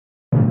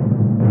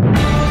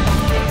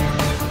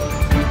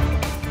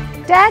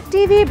Tag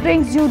TV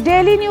brings you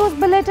daily news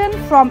bulletin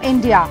from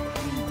India.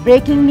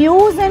 Breaking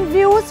news and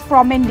views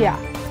from India.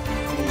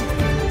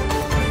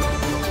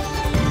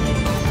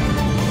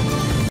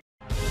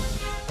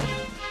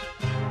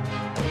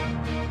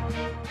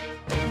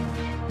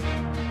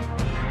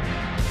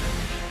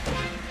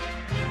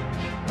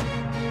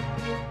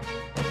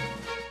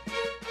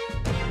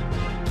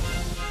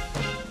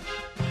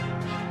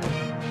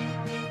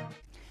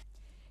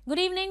 Good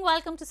evening,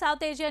 welcome to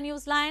South Asia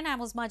Newsline. I'm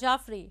Uzma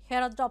Jafri.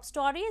 Here are the top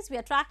stories we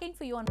are tracking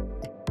for you on.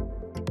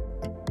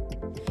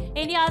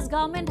 India's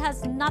government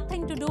has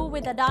nothing to do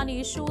with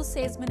Adani issues,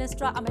 says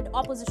Minister amid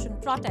opposition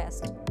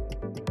protest.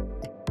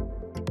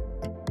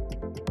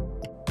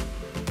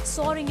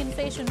 Soaring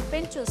inflation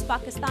pinches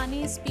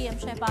Pakistanis, PM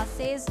Shehbaz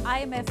says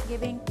IMF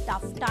giving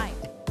tough time.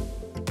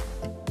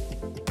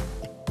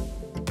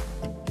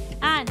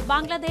 And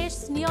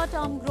Bangladesh's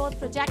near-term growth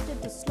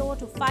projected to slow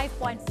to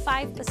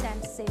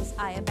 5.5%, says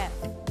IMF.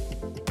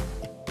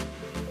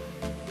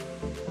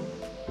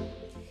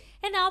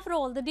 And now for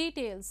all the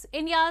details.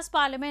 India's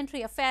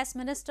Parliamentary Affairs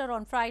Minister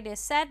on Friday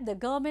said the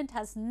government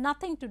has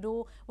nothing to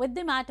do with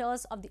the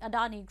matters of the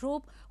Adani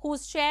Group,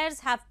 whose shares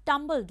have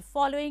tumbled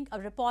following a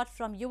report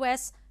from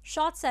US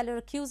short seller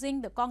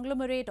accusing the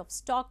conglomerate of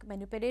stock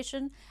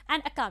manipulation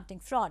and accounting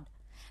fraud.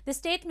 The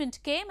statement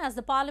came as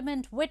the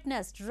parliament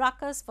witnessed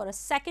ruckus for a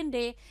second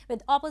day,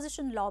 with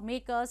opposition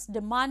lawmakers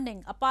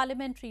demanding a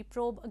parliamentary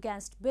probe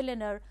against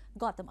billionaire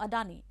Gautam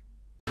Adani.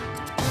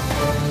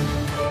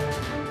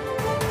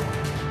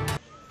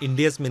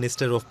 India's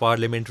Minister of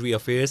Parliamentary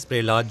Affairs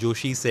Prahlad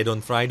Joshi said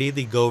on Friday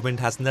the government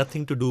has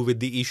nothing to do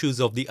with the issues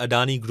of the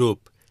Adani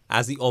Group,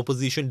 as the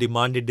opposition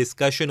demanded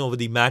discussion over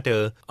the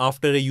matter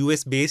after a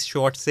US-based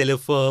short seller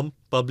firm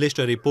published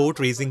a report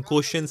raising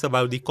questions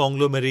about the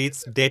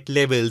conglomerate's debt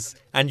levels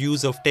and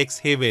use of tax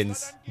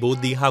havens.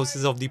 Both the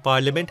houses of the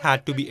parliament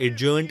had to be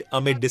adjourned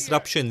amid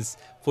disruptions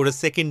for a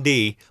second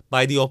day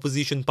by the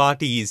opposition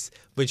parties,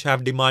 which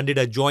have demanded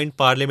a joint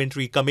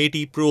parliamentary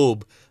committee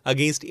probe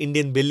against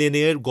Indian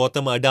billionaire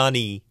Gautam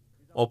Adani.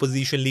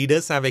 Opposition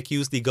leaders have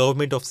accused the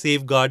government of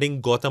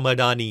safeguarding Gautam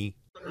Adani.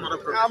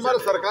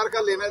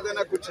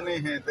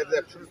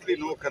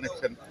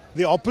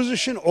 The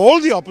opposition, all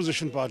the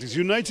opposition parties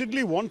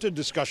unitedly want a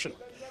discussion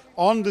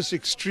on this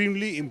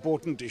extremely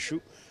important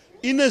issue,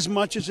 in as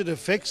much as it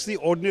affects the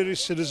ordinary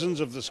citizens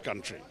of this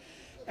country.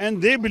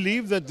 And they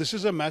believe that this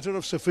is a matter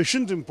of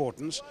sufficient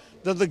importance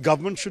that the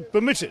government should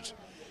permit it.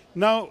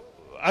 Now,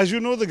 as you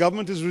know, the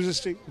government is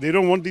resisting. They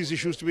don't want these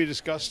issues to be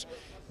discussed.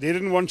 They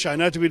didn't want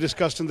China to be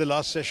discussed in the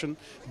last session.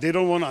 They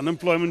don't want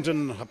unemployment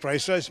and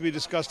price rise to be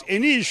discussed.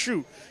 Any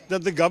issue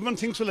that the government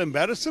thinks will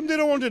embarrass them, they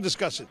don't want to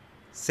discuss it.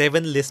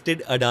 7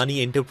 listed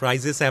Adani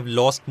enterprises have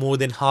lost more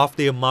than half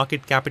their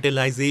market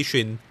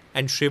capitalization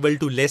and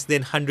shriveled to less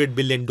than $100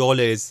 billion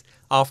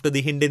after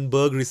the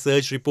Hindenburg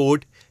research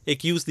report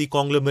accused the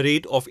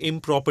conglomerate of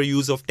improper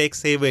use of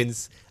tax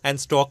havens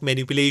and stock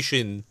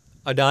manipulation.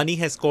 Adani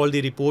has called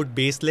the report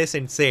baseless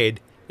and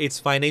said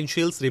its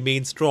financials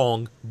remain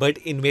strong, but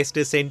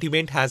investor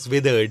sentiment has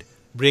withered,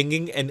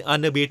 bringing an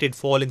unabated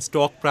fall in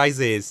stock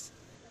prices.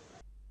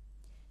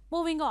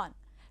 Moving on.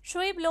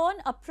 Shoaib Lone,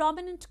 a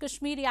prominent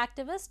Kashmiri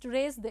activist,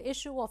 raised the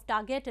issue of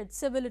targeted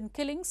civilian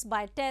killings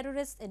by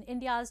terrorists in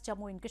India's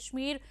Jammu and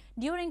Kashmir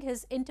during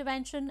his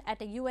intervention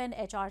at a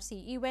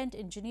UNHRC event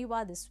in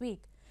Geneva this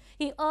week.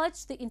 He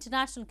urged the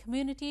international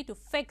community to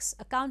fix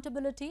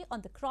accountability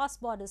on the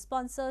cross-border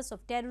sponsors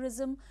of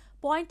terrorism,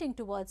 pointing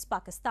towards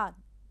Pakistan.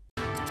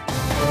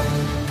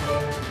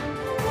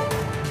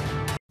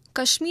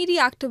 Kashmiri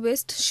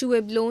activist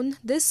Shoaib Lone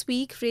this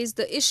week raised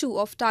the issue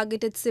of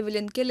targeted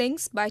civilian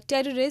killings by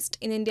terrorists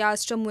in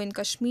India's Jammu and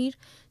Kashmir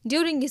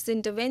during his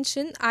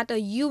intervention at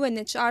a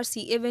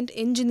UNHRC event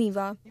in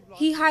Geneva.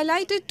 He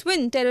highlighted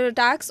twin terror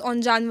attacks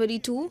on January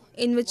 2,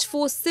 in which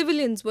 4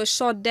 civilians were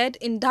shot dead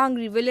in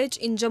Dhangri village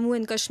in Jammu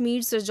and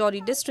Kashmir's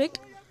Rajouri district,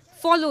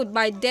 followed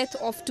by death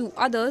of 2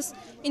 others,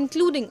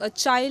 including a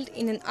child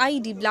in an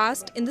IED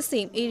blast in the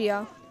same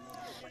area.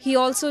 He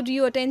also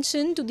drew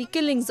attention to the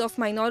killings of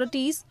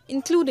minorities,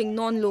 including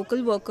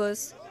non-local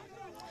workers.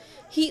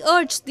 He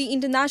urged the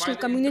international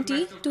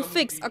community to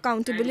fix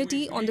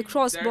accountability on the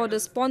cross-border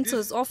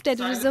sponsors of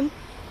terrorism,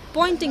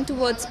 pointing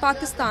towards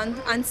Pakistan,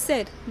 and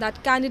said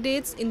that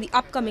candidates in the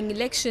upcoming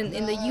election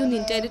in the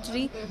Union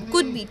Territory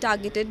could be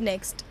targeted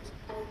next.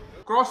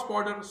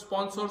 Cross-border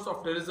sponsors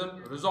of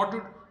terrorism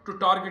resorted to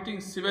targeting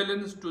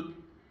civilians to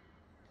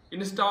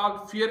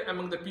install fear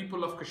among the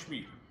people of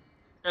Kashmir.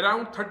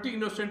 Around 30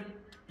 innocent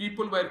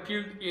people were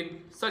killed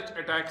in such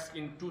attacks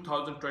in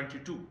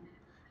 2022.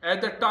 At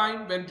the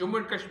time when Jammu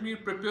and Kashmir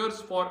prepares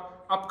for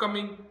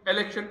upcoming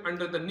election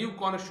under the new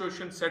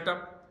constitution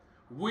setup,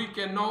 we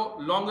can no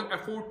longer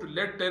afford to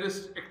let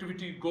terrorist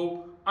activity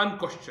go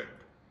unquestioned.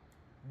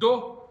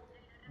 Though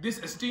this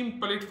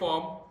esteemed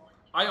platform,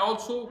 I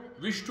also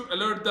wish to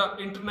alert the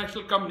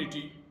international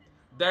community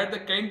that the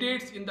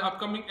candidates in the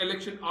upcoming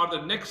election are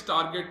the next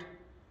target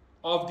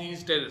of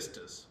these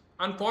terrorists.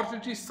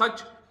 Unfortunately,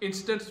 such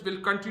incidents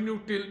will continue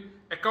till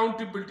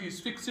accountability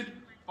is fixed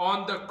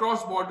on the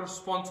cross-border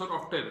sponsor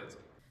of terrorism.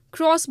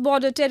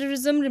 Cross-border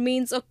terrorism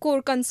remains a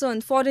core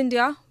concern for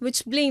India,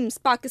 which blames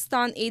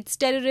Pakistan aids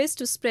terrorists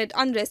to spread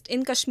unrest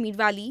in Kashmir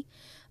Valley,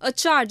 a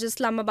charge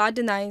Islamabad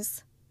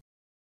denies.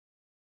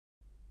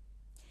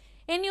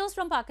 In news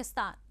from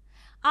Pakistan,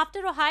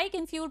 after a hike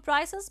in fuel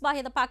prices by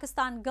the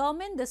Pakistan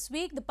government this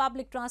week, the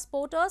public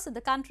transporters in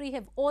the country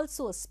have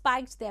also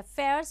spiked their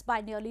fares by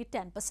nearly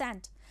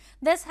 10%.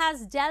 This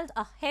has dealt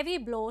a heavy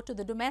blow to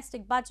the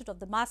domestic budget of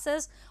the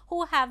masses,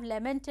 who have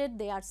lamented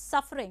they are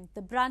suffering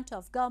the brunt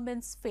of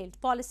government's failed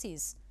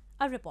policies.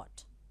 A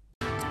report.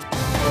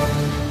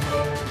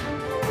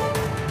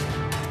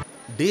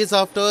 Days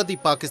after the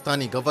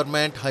Pakistani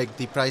government hiked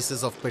the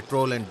prices of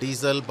petrol and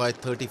diesel by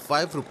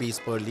 35 rupees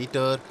per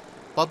litre,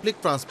 public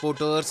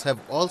transporters have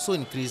also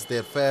increased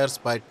their fares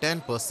by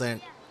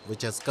 10%,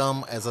 which has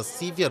come as a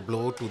severe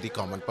blow to the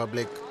common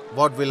public.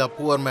 What will a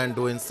poor man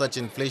do in such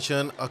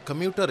inflation? A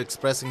commuter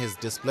expressing his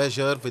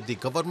displeasure with the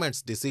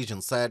government's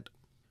decision said.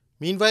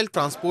 Meanwhile,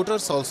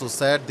 transporters also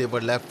said they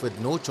were left with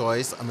no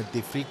choice amid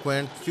the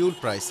frequent fuel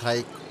price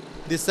hike.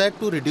 They said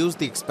to reduce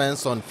the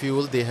expense on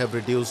fuel, they have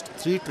reduced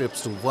 3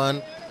 trips to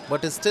 1,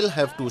 but still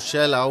have to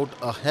shell out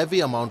a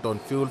heavy amount on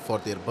fuel for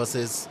their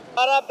buses.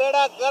 हमारा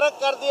बेड़ा गर्क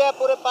कर दिया है,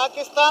 पूरे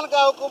पाकिस्तान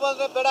का हुकूमत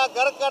ने बेड़ा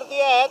गर्क कर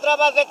दिया है।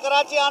 हैदराबाद से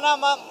कराची आना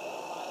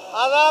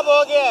आजाब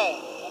हो गया है।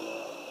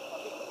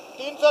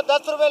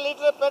 310 रुपए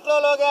लीटर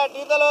पेट्रोल हो गया,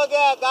 डीजल हो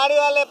गया। गाड़ी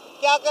वाले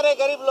क्या करे,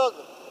 गरीब लोग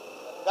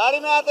गाड़ी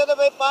में आते तो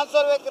भाई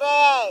 500 रुपए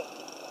किराया है,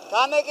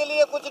 खाने के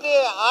लिए कुछ नहीं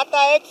है। आटा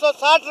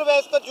 160 रुपए,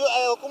 इसको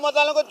हुकूमत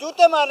वालों को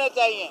जूते मारने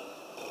चाहिए।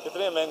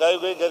 कितनी महंगाई हो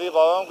गई, गरीब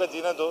आवाम का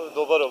जीना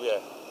दोबर हो गया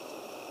है।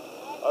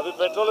 अभी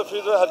पेट्रोल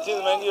फ्री तो हर चीज़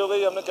महंगी हो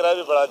गई, हमने किराए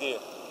भी बढ़ा दिए।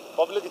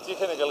 पब्लिक की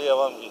चीखें निकल गई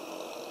आवाम की।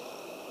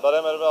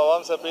 बड़े मेरे में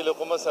आवाम से अपील,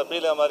 हुकूमत से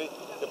अपील है हमारी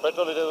कि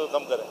पेट्रोल को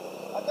कम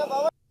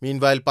करें।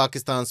 Meanwhile,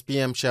 Pakistan's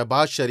PM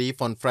Shehbaz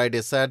Sharif on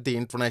Friday said the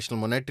International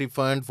Monetary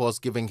Fund was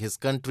giving his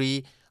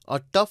country a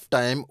tough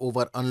time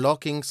over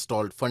unlocking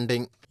stalled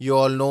funding. You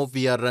all know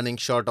we are running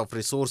short of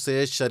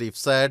resources, Sharif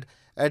said,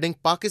 adding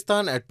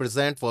Pakistan at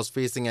present was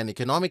facing an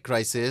economic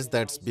crisis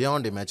that's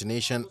beyond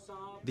imagination.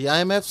 The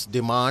IMF's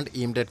demand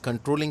aimed at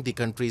controlling the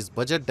country's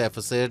budget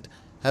deficit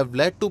have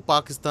led to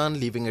Pakistan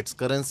leaving its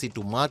currency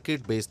to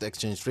market-based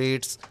exchange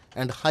rates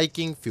and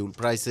hiking fuel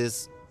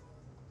prices.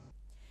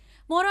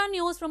 More on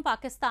news from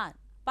Pakistan.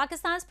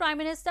 Pakistan's Prime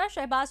Minister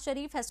Shehbaz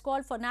Sharif has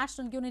called for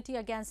national unity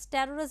against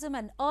terrorism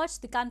and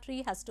urged the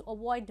country has to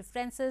avoid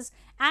differences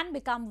and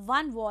become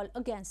one wall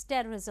against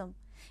terrorism.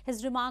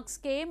 His remarks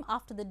came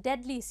after the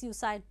deadly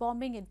suicide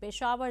bombing in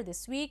Peshawar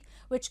this week,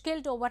 which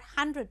killed over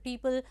 100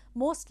 people,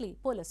 mostly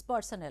police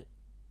personnel.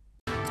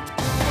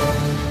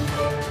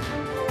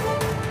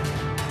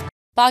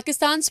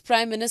 Pakistan's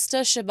Prime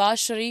Minister Shehbaz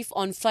Sharif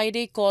on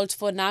Friday called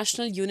for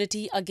national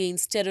unity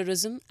against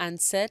terrorism and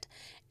said,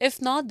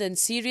 if not, then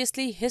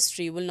seriously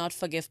history will not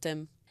forgive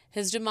them.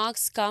 His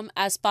remarks come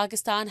as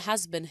Pakistan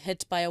has been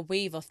hit by a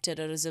wave of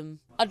terrorism.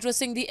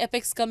 Addressing the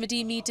Apex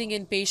Committee meeting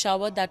in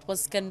Peshawar that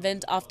was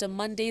convened after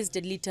Monday's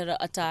deadly terror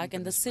attack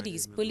in the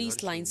city's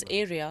police lines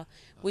area,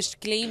 which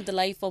claimed the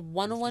life of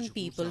 101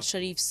 people,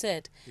 Sharif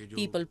said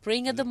people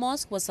praying at the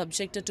mosque were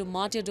subjected to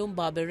martyrdom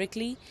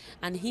barbarically,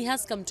 and he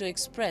has come to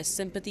express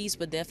sympathies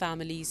with their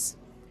families.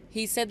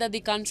 He said that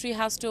the country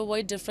has to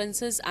avoid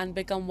differences and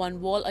become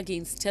one wall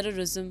against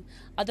terrorism,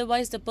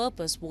 otherwise the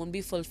purpose won't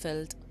be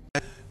fulfilled.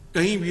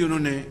 कहीं भी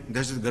उन्होंने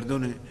दहशतगर्दों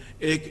ने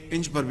एक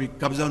inch पर भी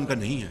कब्जा उनका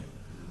नहीं है।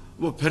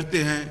 वो फिरते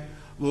हैं,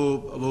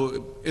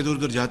 वो इधर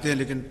उधर जाते हैं,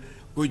 लेकिन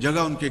कोई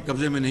जगह उनके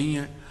कब्जे में नहीं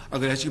है।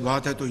 अगर ऐसी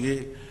बात है तो ये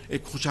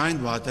एक खुशाइंद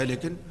बात है,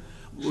 लेकिन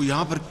वो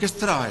यहाँ पर किस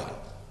तरह आए,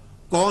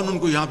 कौन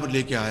उनको यहाँ पर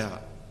लेके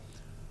आया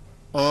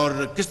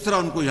और किस तरह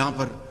उनको यहाँ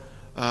पर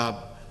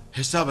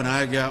हिस्सा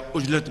बनाया गया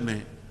उजलत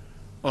में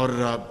और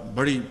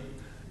बड़ी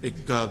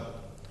एक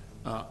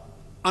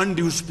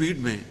अनड्यू स्पीड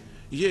में,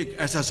 ये एक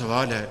ऐसा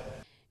सवाल है।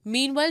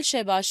 Meanwhile,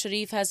 Shehbaz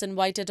Sharif has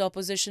invited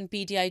opposition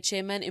PTI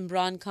chairman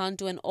Imran Khan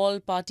to an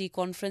all-party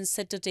conference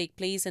set to take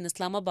place in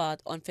Islamabad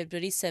on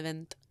February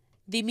 7th.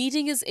 The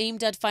meeting is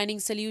aimed at finding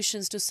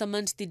solutions to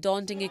surmount the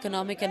daunting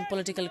economic and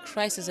political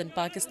crisis in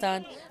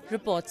Pakistan,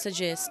 reports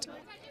suggest.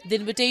 The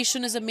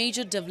invitation is a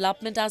major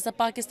development as the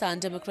Pakistan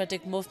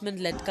Democratic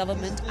Movement-led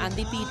government and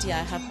the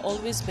PTI have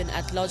always been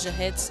at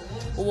loggerheads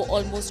over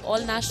almost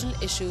all national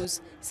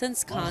issues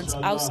since Khan's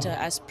ouster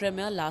as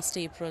premier last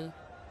April.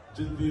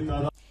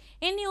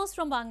 In news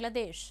from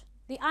Bangladesh,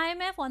 the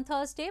IMF on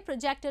Thursday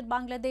projected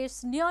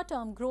Bangladesh's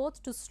near-term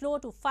growth to slow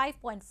to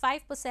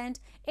 5.5%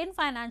 in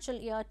financial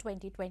year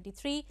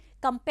 2023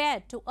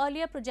 compared to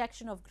earlier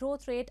projection of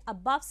growth rate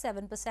above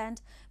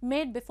 7%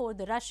 made before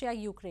the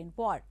Russia-Ukraine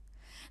war.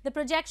 The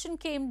projection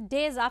came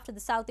days after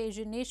the South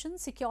Asian nation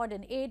secured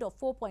an aid of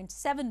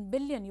 $4.7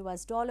 billion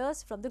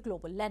from the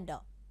global lender.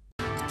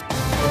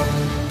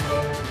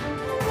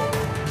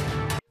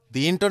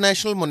 The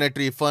International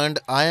Monetary Fund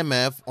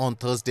 (IMF) on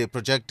Thursday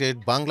projected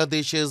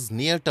Bangladesh's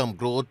near-term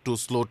growth to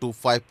slow to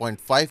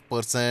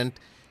 5.5%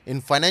 in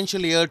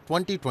financial year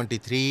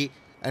 2023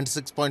 and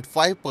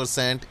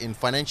 6.5% in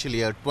financial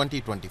year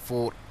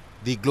 2024.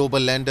 The global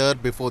lender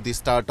before the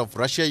start of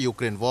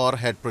Russia-Ukraine war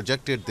had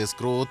projected this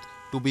growth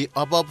to be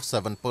above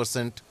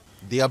 7%.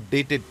 The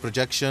updated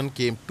projection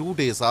came 2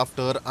 days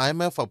after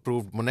IMF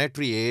approved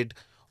monetary aid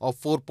of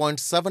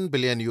 $4.7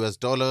 billion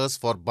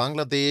for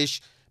Bangladesh,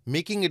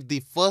 making it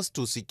the first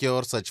to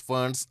secure such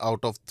funds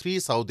out of 3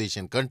 South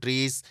Asian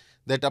countries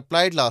that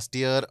applied last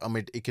year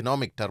amid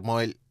economic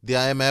turmoil. The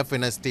IMF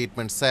in a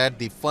statement said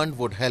the fund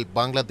would help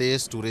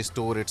Bangladesh to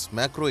restore its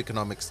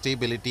macroeconomic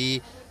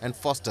stability and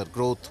foster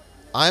growth.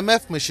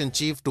 IMF Mission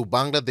Chief to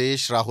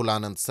Bangladesh Rahul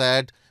Anand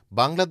said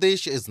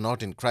Bangladesh is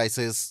not in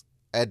crisis,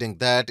 adding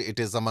that it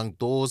is among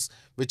those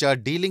which are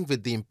dealing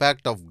with the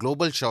impact of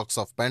global shocks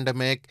of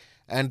pandemic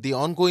and the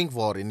ongoing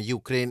war in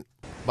Ukraine.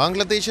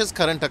 Bangladesh's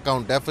current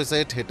account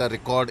deficit hit a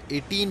record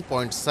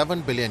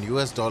 $18.7 billion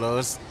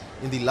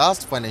in the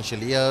last financial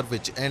year,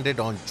 which ended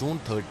on June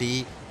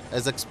 30,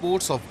 as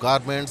exports of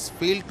garments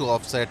failed to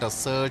offset a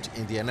surge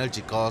in the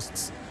energy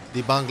costs.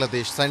 The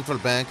Bangladesh Central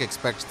Bank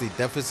expects the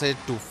deficit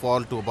to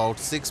fall to about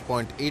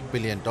 $6.8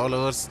 billion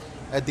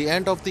at the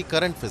end of the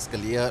current fiscal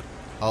year.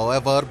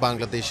 However,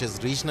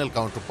 Bangladesh's regional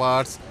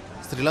counterparts,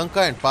 Sri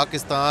Lanka and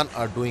Pakistan,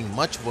 are doing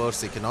much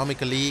worse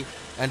economically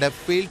and have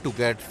failed to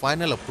get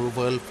final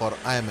approval for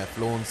IMF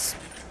loans.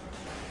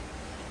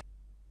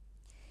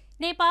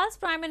 Nepal's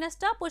Prime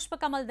Minister Pushpa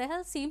Kamal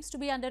Dahal seems to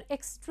be under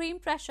extreme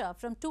pressure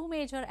from two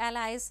major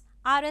allies,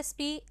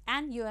 RSP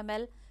and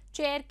UML,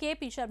 Chair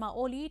KP Sharma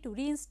Oli to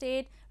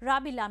reinstate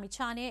Rabi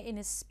Lamichhane in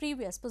his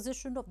previous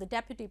position of the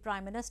Deputy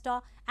Prime Minister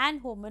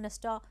and Home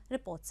Minister,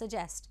 reports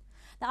suggest.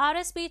 The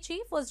RSP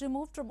chief was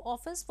removed from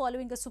office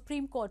following a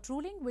Supreme Court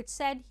ruling which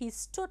said he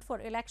stood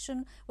for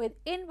election with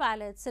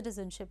invalid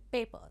citizenship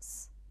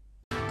papers.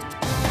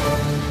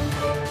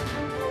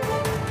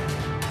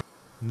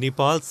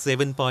 Nepal's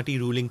 7-party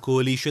ruling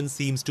coalition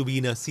seems to be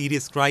in a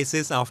serious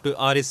crisis after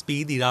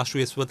RSP, the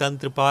Rashtriya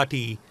Swatantra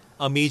Party,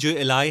 a major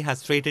ally,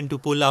 has threatened to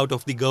pull out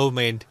of the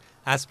government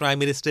as Prime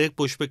Minister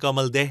Pushpa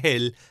Kamal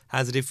Dahal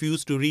has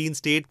refused to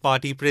reinstate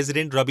party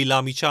president Rabi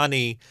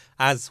Lamichhane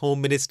as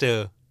Home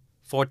Minister.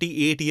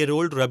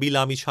 48-year-old Rabi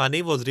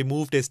Lamichhane was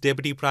removed as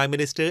Deputy Prime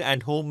Minister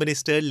and Home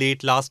Minister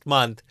late last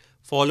month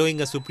following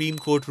a Supreme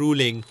Court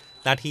ruling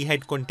that he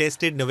had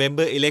contested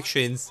November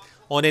elections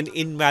on an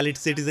invalid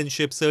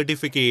citizenship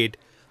certificate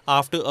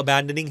after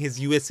abandoning his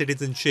US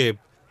citizenship,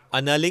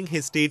 annulling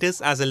his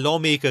status as a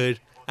lawmaker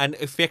and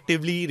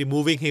effectively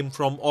removing him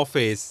from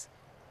office.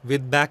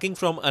 With backing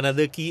from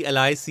another key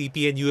ally,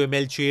 CP and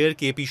UML chair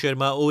KP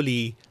Sharma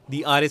Oli,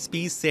 the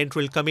RSP's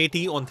Central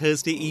Committee on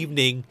Thursday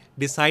evening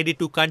decided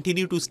to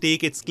continue to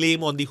stake its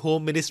claim on the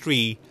Home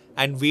Ministry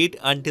and wait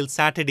until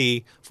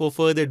Saturday for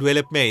further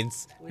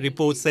developments,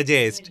 reports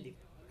suggest.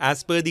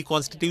 As per the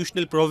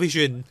constitutional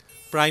provision,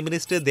 Prime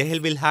Minister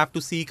Dahal will have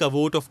to seek a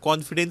vote of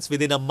confidence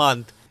within a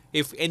month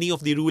if any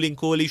of the ruling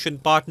coalition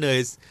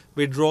partners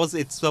withdraws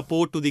its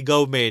support to the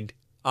government.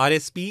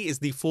 RSP is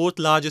the 4th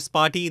largest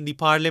party in the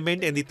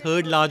parliament and the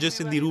 3rd largest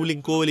in the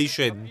ruling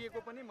coalition.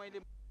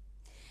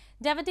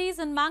 Devotees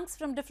and monks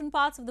from different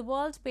parts of the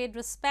world paid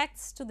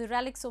respects to the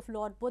relics of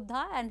Lord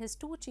Buddha and his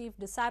 2 chief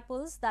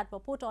disciples that were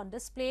put on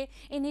display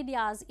in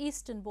India's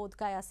eastern Bodh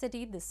Gaya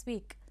city this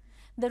week.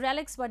 The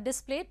relics were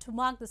displayed to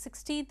mark the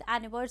 16th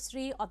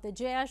anniversary of the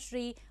Jaya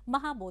Shri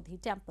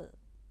Mahabodhi temple.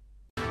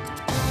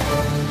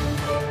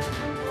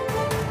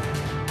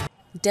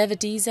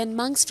 Devotees and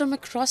monks from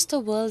across the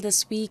world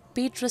this week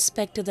paid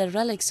respect to the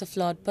relics of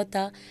Lord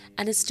Buddha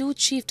and his 2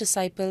 chief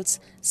disciples,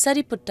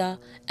 Sariputta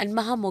and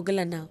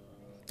Mahamoggallana,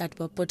 that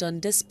were put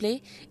on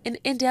display in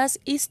India's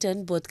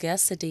eastern Bodh Gaya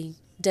city.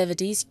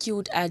 Devotees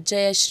queued at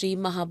Jaya Shri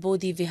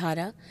Mahabodhi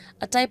Vihara,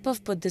 a type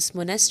of Buddhist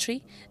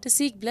monastery, to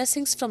seek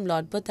blessings from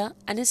Lord Buddha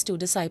and his 2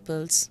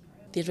 disciples.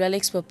 The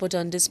relics were put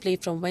on display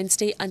from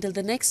Wednesday until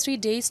the next 3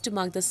 days to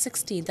mark the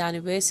 16th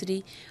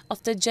anniversary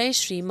of the Jaya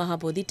Shri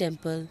Mahabodhi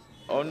temple.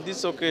 On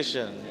this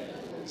occasion,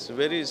 it's a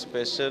very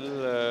special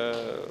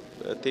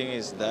thing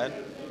is that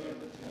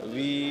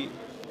we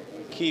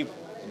keep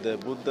the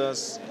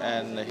Buddhas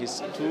and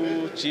his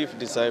 2 chief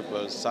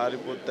disciples,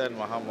 Sariputta and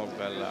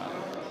Mahamoggallana,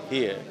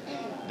 here,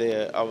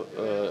 their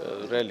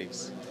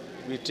relics.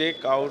 We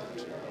take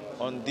out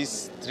on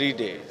these 3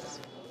 days,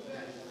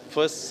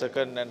 1st,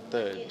 2nd and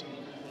 3rd.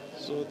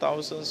 So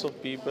thousands of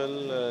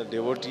people,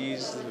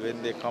 devotees,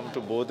 when they come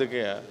to Bodh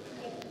Gaya,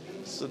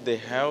 so they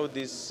have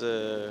this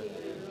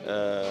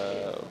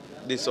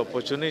this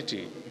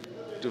opportunity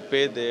to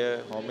pay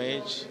their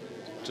homage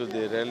to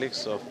the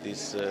relics of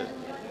this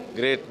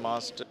great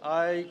master.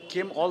 I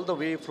came all the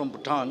way from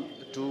Bhutan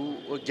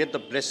to get the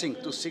blessing,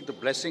 to seek the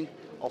blessing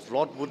of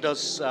Lord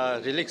Buddha's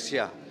relics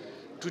here.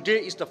 Today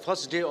is the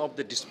first day of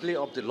the display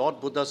of the Lord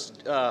Buddha's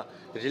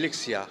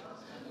relics here.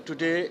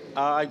 Today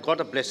I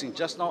got a blessing.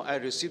 Just now I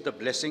received the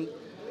blessing,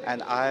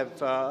 and I have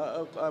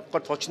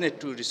got fortunate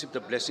to receive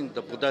the blessing,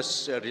 the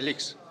Buddha's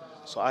relics.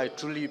 So I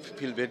truly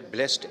feel very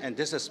blessed, and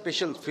there's a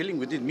special feeling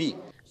within me.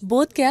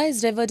 Bodh Gaya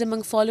is revered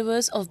among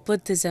followers of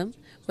Buddhism,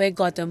 where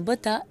Gautam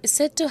Buddha is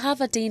said to have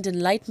attained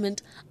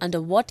enlightenment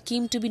under what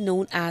came to be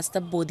known as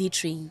the Bodhi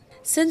tree.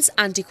 Since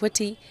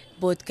antiquity,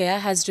 Bodh Gaya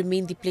has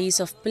remained the place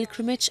of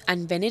pilgrimage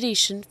and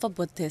veneration for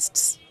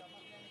Buddhists.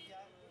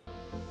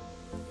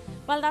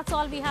 Well, that's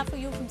all we have for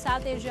you from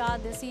South Asia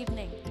this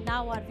evening.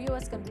 Now our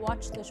viewers can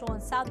watch the show on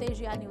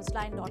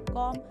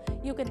SouthAsiaNewsline.com.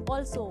 You can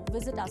also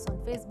visit us on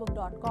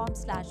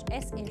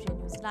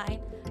Facebook.com/SAsiaNewsline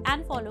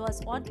and follow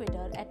us on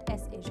Twitter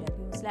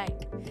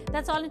 @SAsiaNewsline.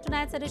 That's all in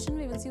tonight's edition.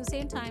 We will see you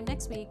same time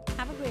next week.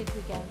 Have a great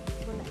weekend.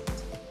 Good night.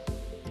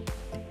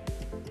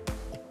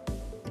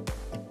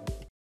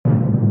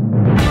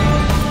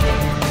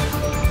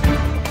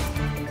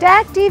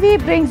 Tag TV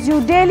brings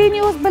you daily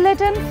news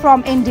bulletin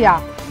from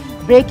India.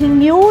 Breaking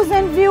news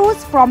and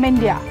views from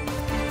India.